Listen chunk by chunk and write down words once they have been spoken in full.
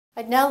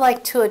I'd now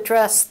like to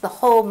address the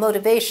whole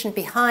motivation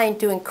behind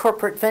doing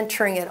corporate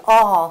venturing at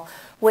all,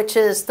 which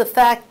is the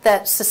fact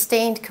that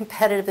sustained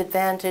competitive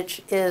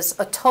advantage is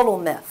a total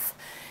myth.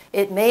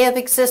 It may have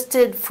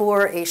existed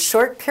for a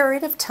short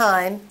period of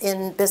time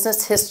in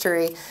business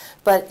history,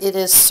 but it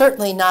has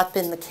certainly not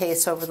been the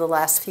case over the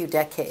last few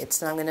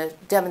decades. And I'm going to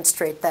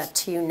demonstrate that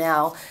to you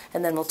now,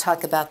 and then we'll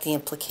talk about the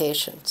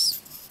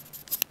implications.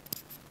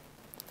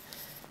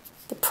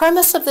 The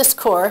premise of this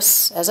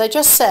course, as I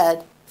just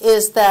said,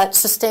 is that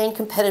sustained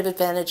competitive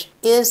advantage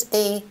is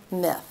a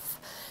myth.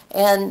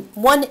 And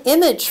one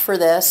image for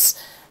this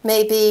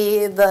may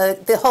be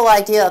the whole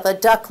idea of a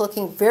duck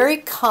looking very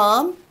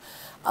calm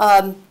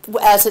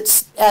as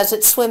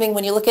it's swimming.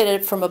 When you look at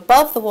it from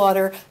above the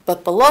water,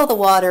 but below the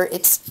water,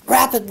 it's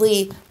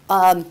rapidly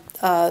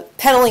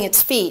pedaling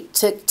its feet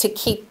to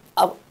keep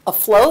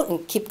afloat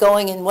and keep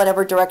going in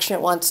whatever direction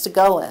it wants to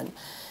go in.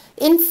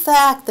 In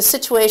fact, the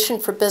situation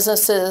for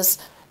businesses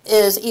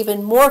is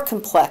even more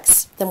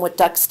complex than what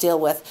ducks deal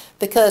with,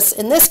 because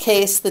in this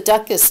case, the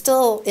duck is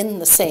still in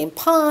the same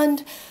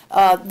pond.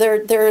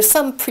 There is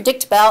some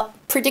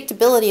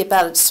predictability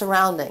about its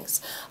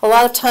surroundings. A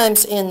lot of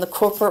times in the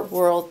corporate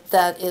world,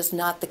 that is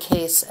not the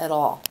case at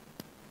all.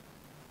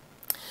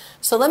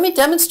 So let me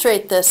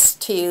demonstrate this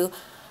to you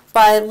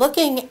by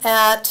looking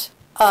at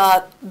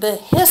the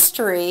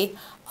history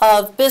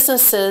of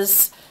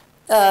businesses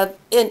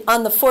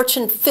on the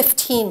Fortune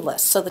 15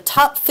 list, so the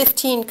top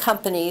 15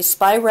 companies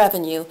by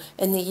revenue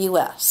in the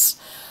U.S.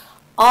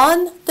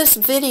 On this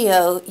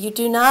video, you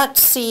do not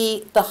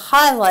see the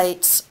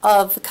highlights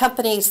of the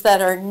companies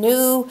that are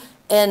new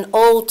and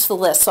old to the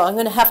list. So I'm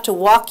going to have to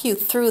walk you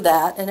through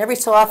that, and every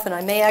so often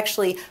I may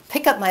actually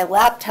pick up my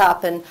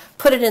laptop and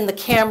put it in the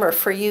camera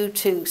for you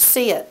to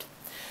see it.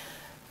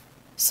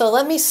 So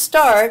let me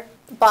start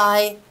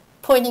by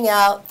pointing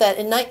out that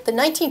in the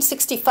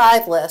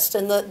 1965 list,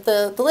 and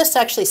the list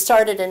actually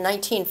started in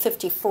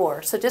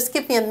 1954. So just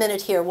give me a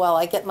minute here while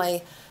I get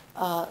my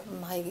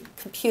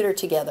computer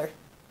together.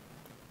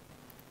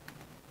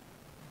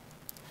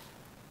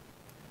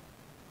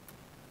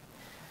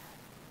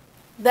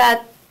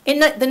 That the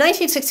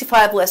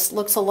 1965 list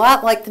looks a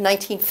lot like the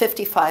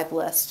 1955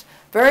 list,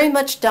 very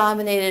much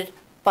dominated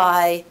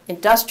by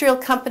industrial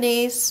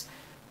companies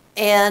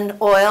and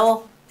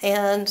oil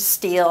and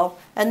steel,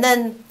 and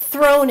then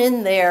thrown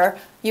in there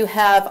you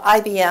have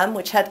IBM,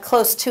 which had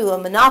close to a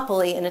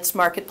monopoly in its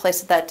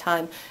marketplace at that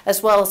time,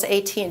 as well as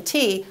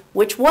AT&T,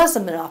 which was a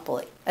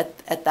monopoly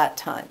at that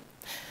time.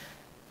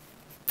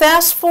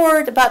 Fast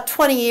forward about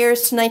 20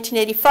 years to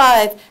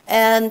 1985,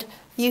 and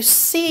you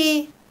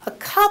see a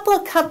couple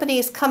of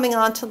companies coming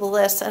onto the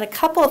list and a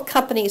couple of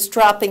companies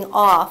dropping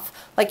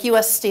off, like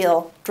U.S.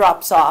 Steel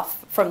drops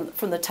off from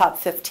the top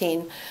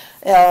 15.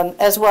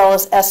 As well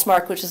as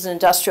S-Mark, which is an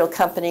industrial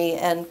company,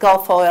 and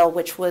Gulf Oil,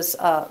 which was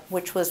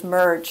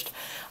merged.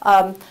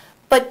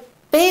 But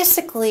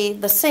basically,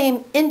 the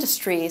same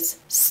industries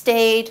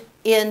stayed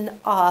in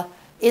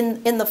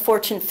the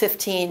Fortune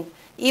 15,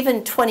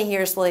 even 20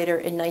 years later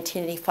in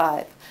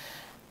 1985.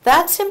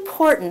 That's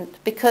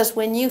important because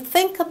when you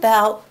think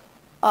about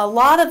a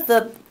lot of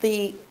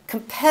the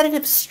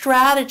competitive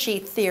strategy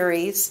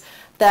theories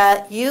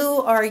that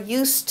you are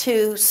used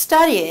to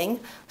studying,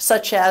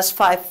 such as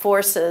 5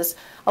 forces,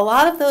 a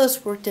lot of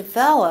those were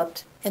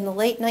developed in the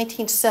late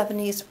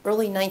 1970s,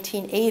 early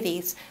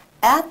 1980s,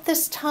 at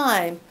this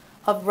time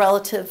of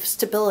relative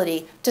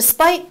stability,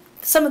 despite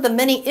some of the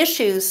many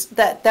issues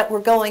that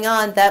were going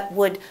on that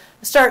would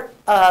start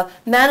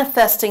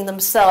manifesting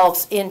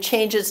themselves in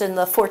changes in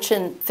the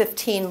Fortune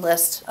 15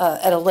 list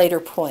at a later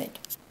point.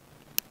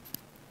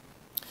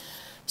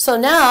 So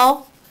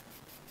now,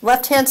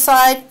 left-hand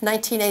side,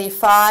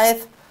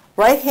 1985.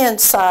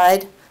 Right-hand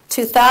side,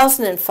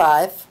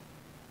 2005.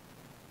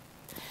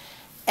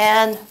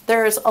 And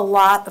there's a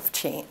lot of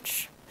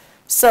change.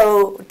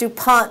 So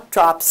DuPont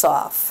drops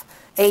off.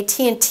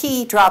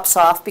 AT&T drops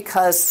off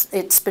because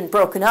it's been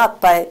broken up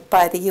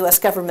by the U.S.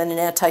 government and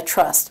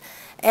antitrust.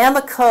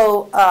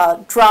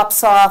 Amoco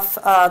drops off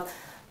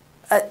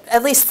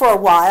at least for a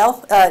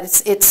while.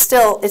 It's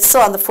still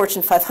on the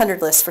Fortune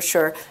 500 list for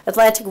sure.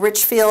 Atlantic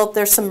Richfield,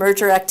 there's some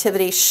merger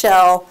activity.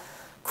 Shell,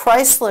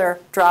 Chrysler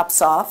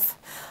drops off,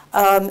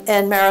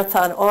 and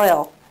Marathon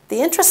Oil.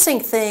 The interesting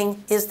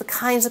thing is the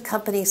kinds of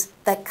companies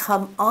that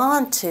come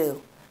on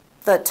to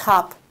the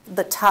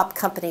top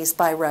companies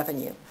by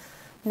revenue.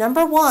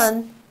 Number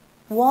one,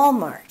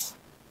 Walmart,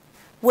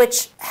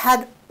 which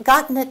had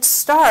gotten its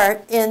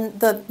start in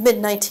the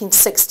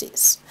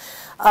mid-1960s.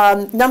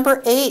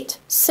 Number 8,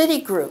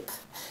 Citigroup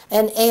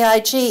and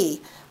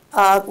AIG,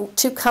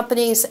 2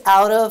 companies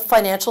out of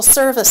financial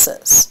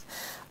services.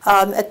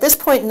 At this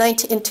point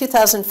in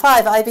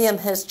 2005, IBM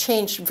has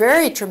changed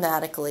very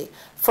dramatically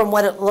from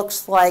what it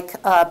looks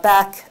like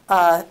back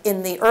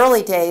in the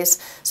early days.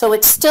 So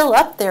it's still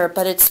up there,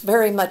 but it's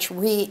very much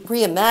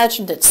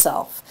reimagined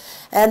itself.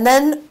 And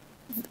then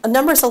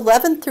numbers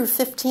 11 through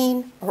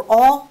 15 are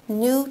all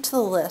new to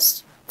the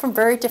list from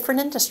very different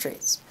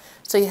industries.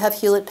 So you have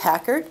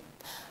Hewlett-Packard,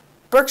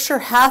 Berkshire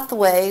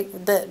Hathaway,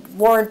 the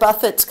Warren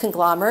Buffett's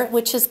conglomerate,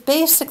 which is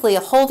basically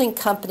a holding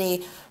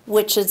company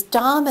which is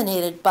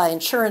dominated by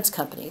insurance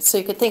companies. So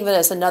you could think of it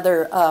as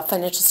another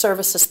financial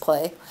services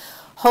play.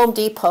 Home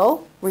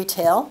Depot,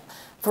 retail.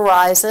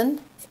 Verizon,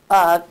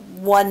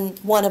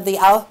 one of the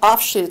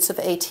offshoots of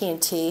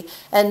AT&T.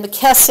 And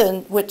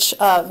McKesson, which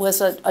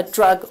was a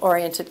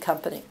drug-oriented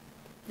company,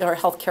 or a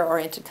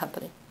healthcare-oriented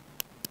company.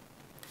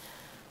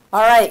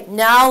 All right,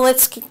 now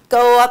let's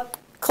go up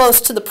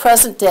close to the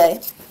present day.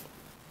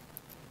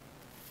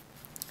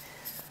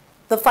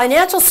 The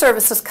financial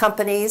services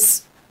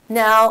companies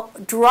now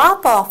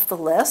drop off the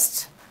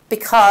list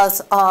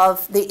because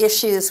of the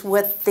issues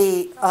with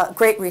the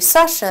Great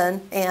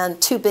Recession and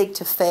too big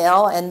to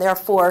fail, and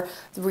therefore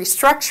the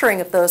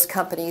restructuring of those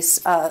companies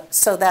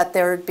so that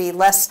there would be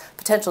less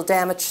potential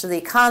damage to the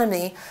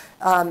economy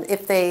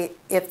if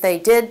they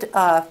did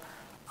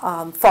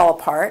fall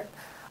apart.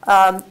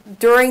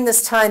 During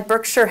this time,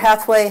 Berkshire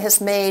Hathaway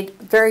has made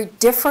very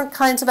different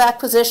kinds of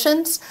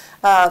acquisitions,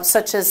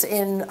 such as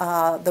in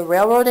the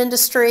railroad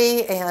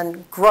industry,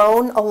 and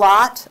grown a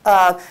lot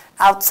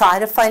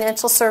outside of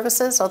financial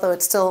services, although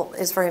it still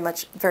is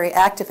very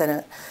active in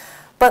it.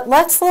 But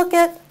let's look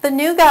at the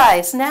new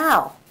guys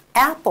now,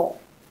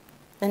 Apple.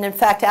 And in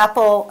fact,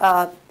 Apple,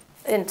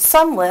 in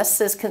some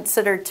lists, is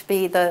considered to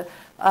be the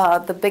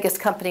biggest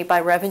company by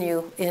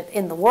revenue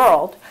in the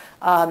world.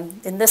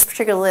 In this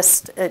particular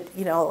list,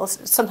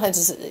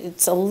 sometimes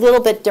it's a little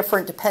bit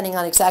different depending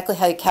on exactly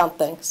how you count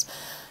things.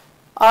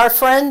 Our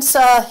friends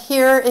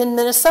here in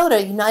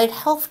Minnesota, United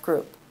Health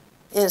Group,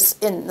 is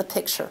in the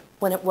picture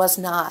when it was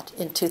not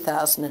in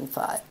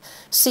 2005.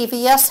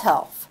 CVS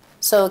Health,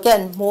 so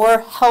again, more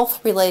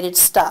health-related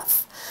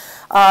stuff.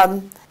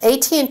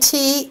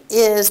 AT&T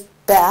is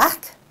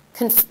back,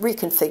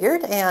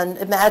 reconfigured, and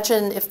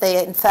imagine if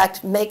they in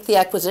fact make the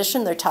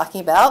acquisition they're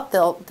talking about,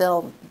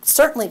 they'll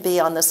certainly be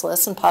on this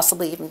list and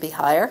possibly even be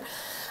higher.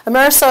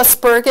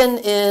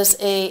 AmerisourceBergen is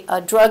a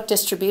drug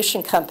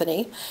distribution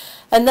company.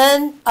 And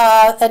then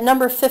at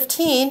number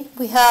 15,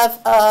 we have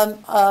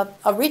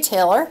a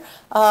retailer,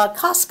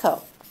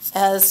 Costco,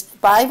 as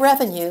by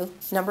revenue,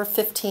 number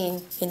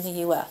 15 in the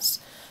U.S.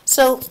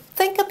 So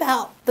think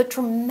about the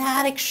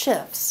dramatic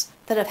shifts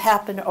that have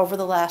happened over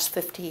the last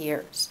 50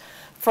 years,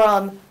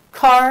 from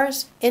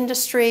cars,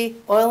 industry,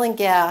 oil and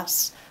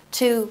gas,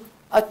 to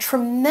a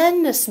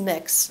tremendous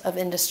mix of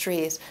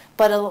industries,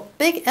 but a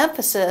big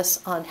emphasis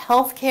on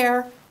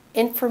healthcare,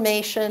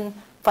 information,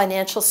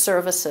 financial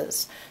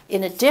services,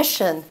 in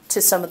addition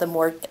to some of the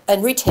more,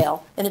 and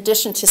retail, in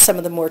addition to some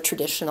of the more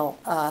traditional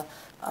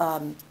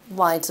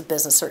lines of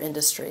business or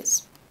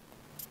industries.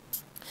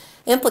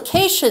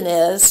 Implication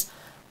is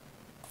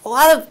a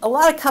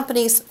lot of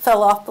companies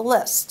fell off the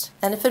list,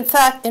 and if in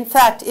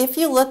fact, if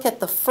you look at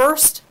the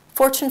first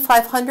Fortune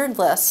 500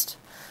 list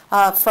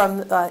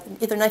from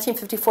either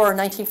 1954 or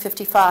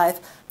 1955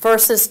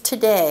 versus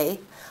today,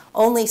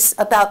 only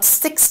about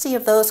 60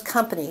 of those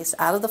companies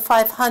out of the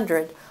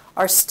 500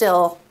 are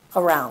still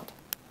around.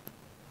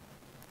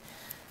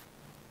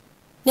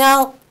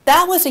 Now,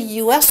 that was a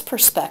U.S.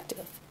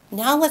 perspective.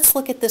 Now let's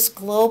look at this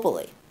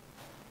globally.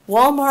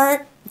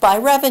 Walmart, by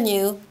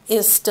revenue,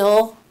 is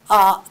still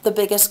the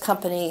biggest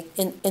company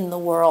in the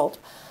world.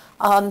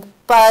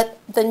 But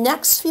the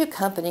next few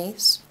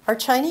companies are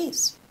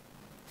Chinese.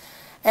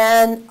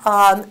 And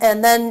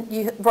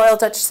then Royal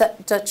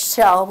Dutch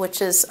Shell,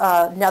 which is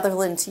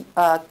Netherlands,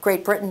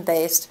 Great Britain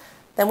based.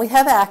 Then we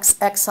have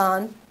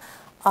Exxon.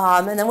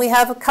 And then we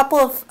have a couple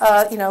of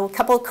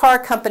car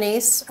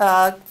companies,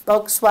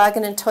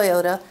 Volkswagen and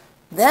Toyota,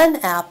 then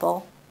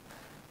Apple,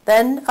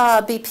 then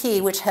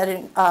BP, which had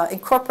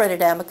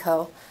incorporated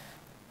Amoco,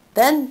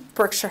 then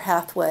Berkshire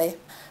Hathaway,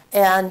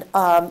 and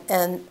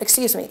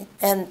McKesson,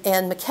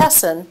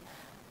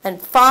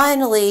 and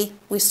finally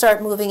we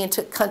start moving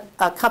into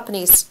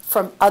companies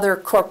from other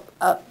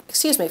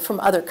from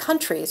other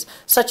countries,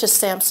 such as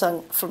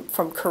Samsung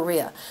from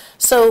Korea.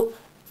 So,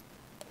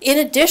 in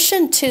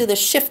addition to the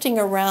shifting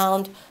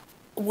around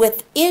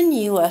within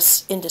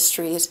U.S.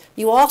 industries,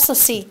 you also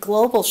see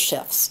global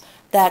shifts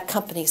that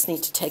companies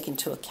need to take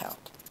into account.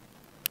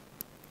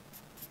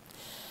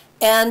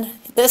 And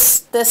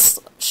this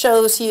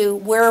shows you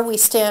where we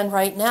stand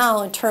right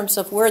now in terms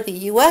of where the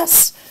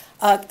U.S.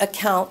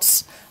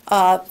 accounts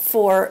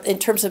in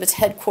terms of its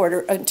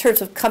in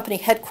terms of company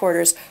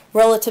headquarters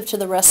relative to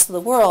the rest of the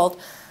world.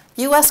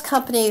 U.S.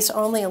 companies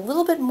are only a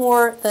little bit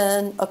more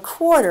than a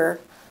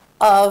quarter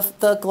of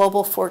the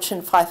global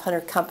Fortune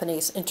 500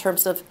 companies in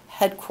terms of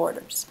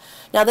headquarters.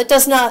 Now, that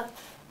does not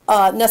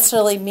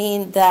necessarily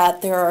mean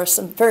that there are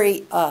some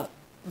very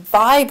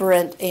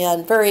vibrant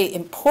and very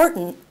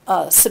important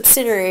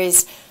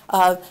subsidiaries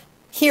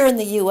here in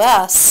the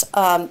U.S.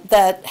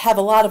 That have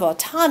a lot of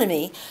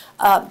autonomy.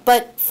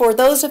 But for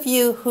those of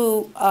you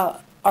who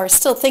are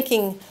still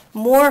thinking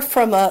more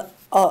from a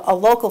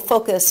local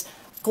focus,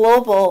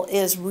 global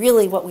is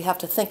really what we have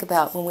to think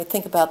about when we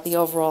think about the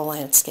overall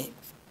landscape.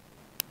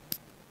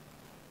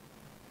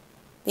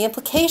 The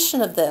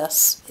implication of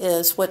this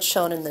is what's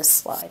shown in this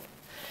slide.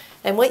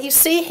 And what you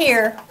see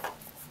here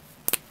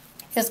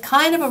is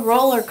kind of a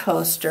roller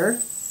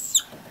coaster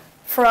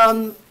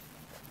from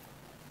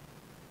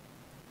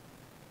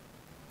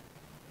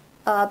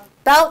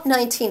about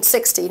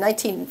 1960,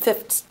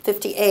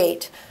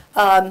 1958,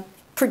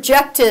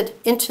 projected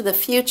into the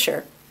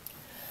future.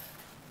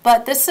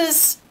 But this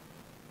is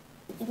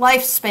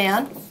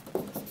lifespan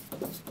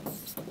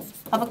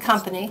of a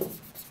company.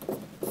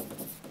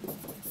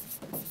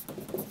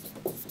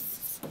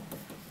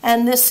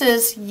 And this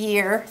is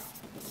year.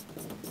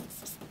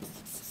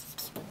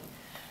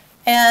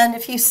 And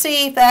if you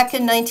see back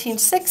in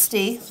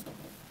 1960,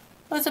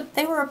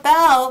 they were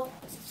about,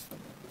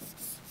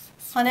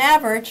 on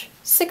average,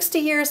 60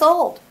 years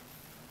old.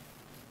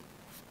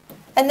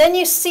 And then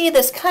you see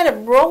this kind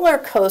of roller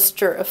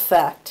coaster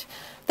effect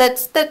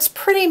that's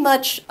pretty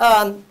much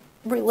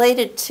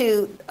related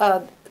to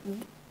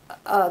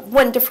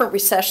when different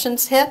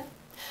recessions hit.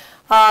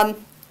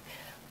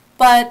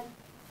 But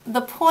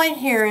the point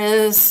here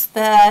is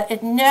that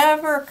it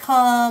never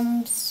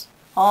comes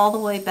all the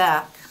way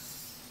back.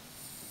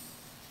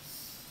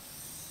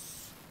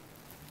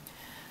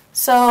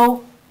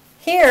 So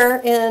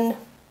here in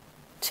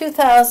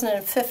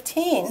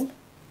 2015,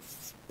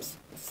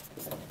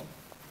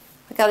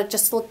 I got to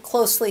just look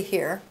closely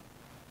here,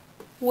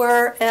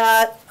 we're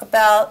at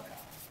about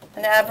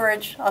an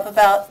average of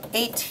about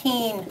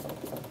 18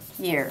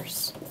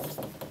 years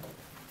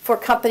for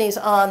companies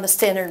on the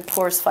Standard &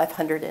 Poor's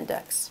 500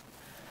 index.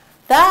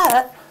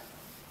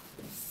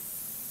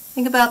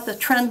 Think about the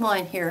trend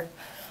line here.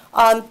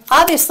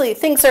 Obviously,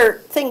 things are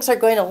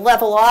going to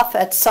level off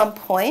at some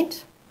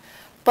point,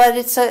 but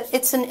it's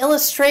an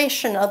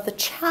illustration of the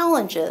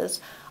challenges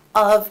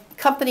of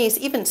companies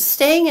even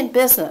staying in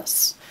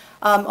business.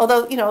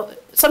 Although,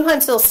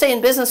 sometimes they'll stay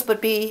in business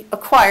but be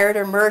acquired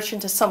or merged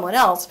into someone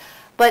else,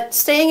 but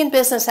staying in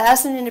business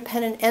as an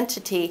independent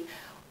entity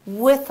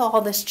with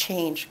all this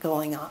change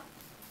going on.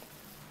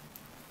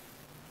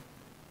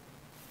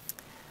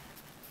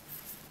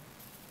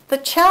 The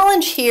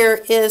challenge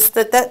here is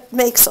that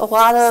makes a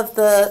lot of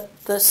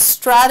the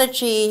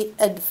strategy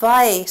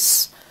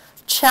advice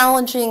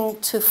challenging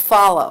to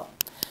follow.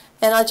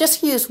 And I'll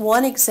just use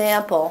one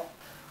example,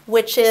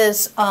 which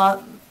is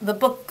the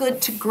book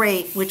Good to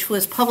Great, which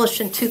was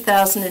published in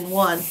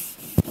 2001.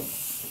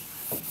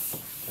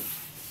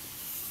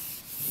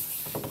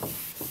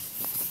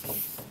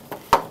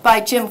 By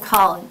Jim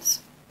Collins.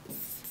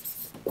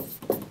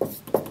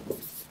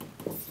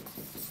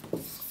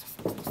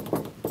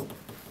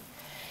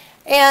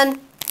 And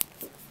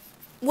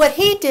what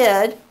he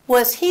did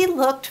was he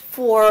looked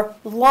for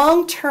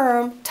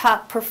long-term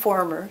top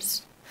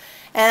performers,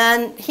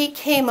 and he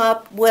came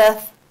up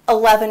with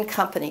 11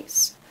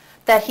 companies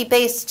that he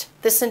based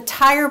this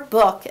entire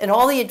book and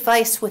all the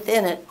advice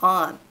within it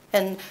on.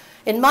 And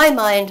in my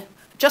mind,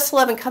 just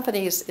 11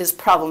 companies is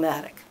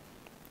problematic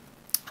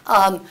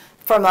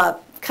from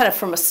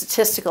a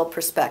statistical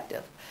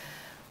perspective.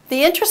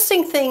 The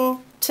interesting thing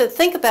to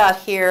think about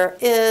here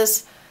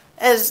is,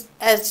 as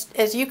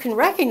you can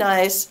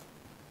recognize,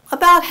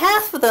 about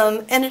half of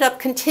them ended up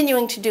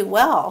continuing to do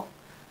well.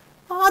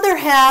 The other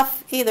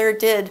half either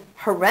did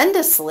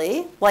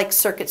horrendously, like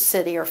Circuit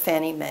City or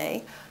Fannie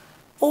Mae,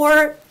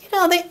 or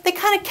they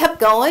kind of kept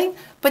going,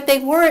 but they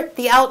weren't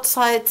the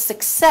outside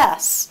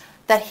success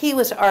that he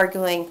was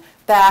arguing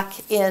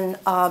back in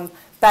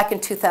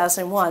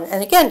 2001.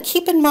 And again,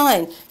 keep in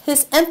mind,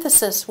 his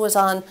emphasis was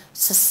on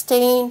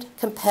sustained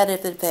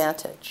competitive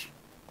advantage.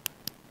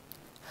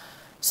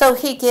 So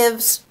he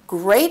gives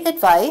great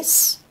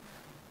advice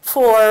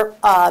for,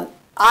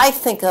 I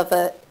think of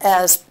it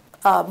as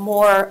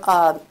more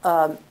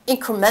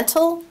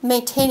incremental,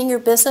 maintaining your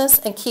business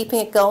and keeping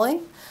it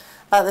going.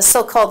 The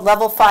so-called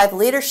level 5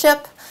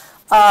 leadership,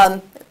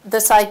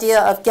 this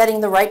idea of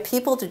getting the right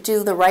people to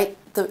do the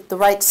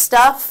right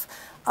stuff,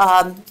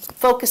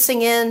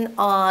 focusing in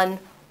on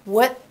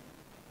what,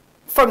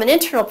 from an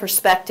internal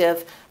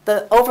perspective,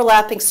 the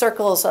overlapping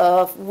circles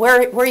of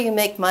where you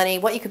make money,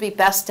 what you could be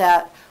best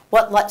at,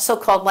 what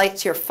so-called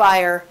lights your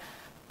fire,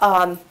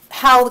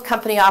 how the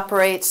company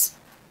operates,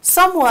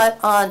 somewhat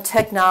on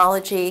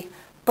technology,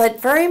 but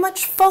very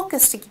much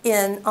focused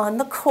in on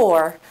the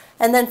core.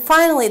 And then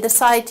finally,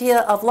 this idea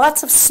of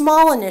lots of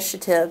small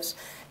initiatives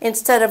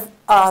instead of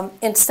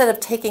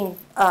taking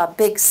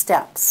big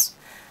steps.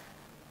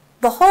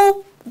 The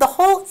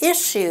whole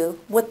issue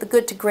with the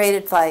Good to Great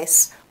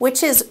advice,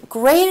 which is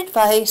great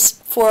advice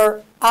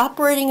for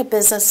operating a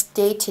business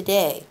day to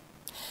day,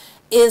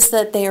 is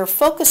that they are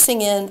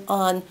focusing in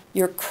on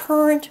your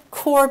current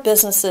core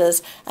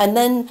businesses and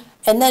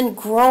then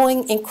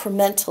growing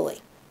incrementally.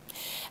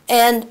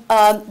 And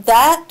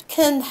that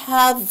can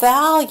have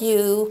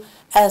value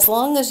as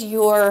long as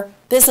your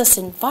business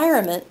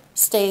environment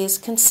stays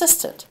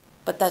consistent,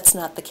 but that's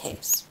not the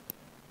case.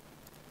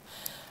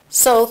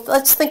 So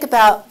let's think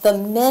about the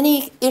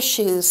many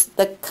issues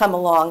that come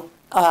along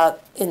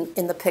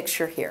in the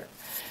picture here.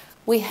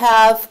 We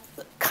have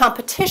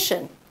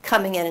competition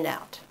coming in and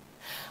out.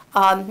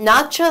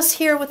 Not just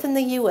here within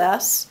the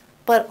U.S.,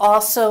 but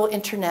also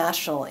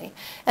internationally.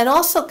 And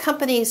also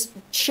companies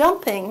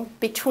jumping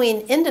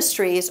between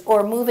industries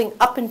or moving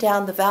up and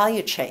down the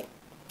value chain.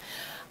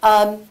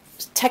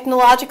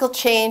 Technological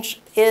change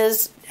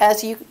is,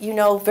 as you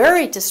know,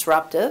 very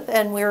disruptive,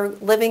 and we're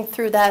living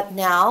through that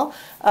now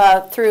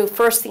through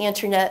first the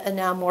internet and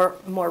now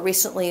more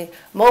recently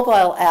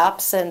mobile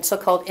apps and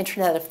so-called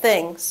Internet of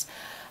Things.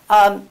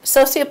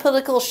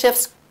 Sociopolitical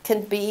shifts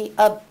can be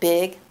a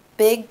big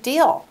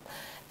deal.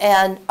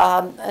 And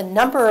a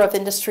number of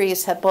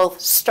industries have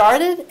both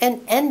started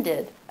and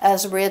ended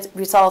as a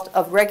result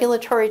of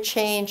regulatory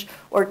change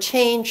or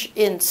change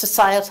in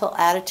societal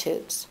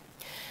attitudes.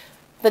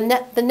 The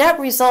net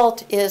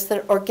result is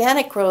that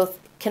organic growth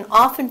can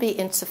often be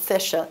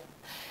insufficient,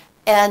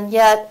 and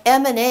yet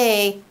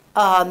M&A,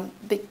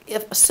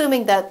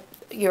 assuming that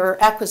your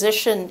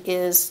acquisition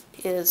is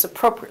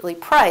appropriately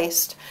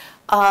priced,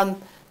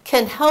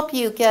 can help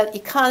you get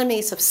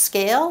economies of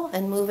scale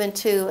and move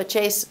into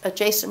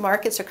adjacent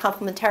markets or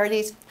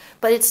complementarities,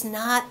 but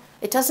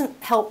it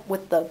doesn't help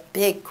with the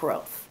big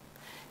growth.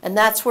 And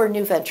that's where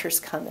new ventures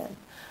come in.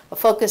 A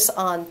focus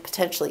on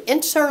potentially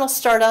internal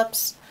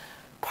startups,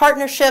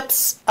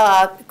 partnerships,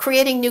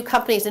 creating new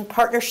companies in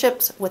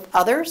partnerships with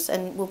others,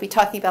 and we'll be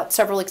talking about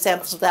several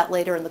examples of that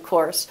later in the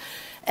course.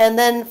 And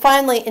then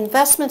finally,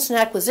 investments and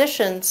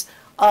acquisitions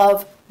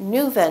of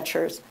new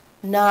ventures,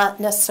 not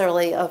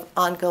necessarily of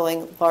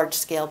ongoing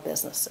large-scale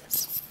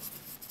businesses.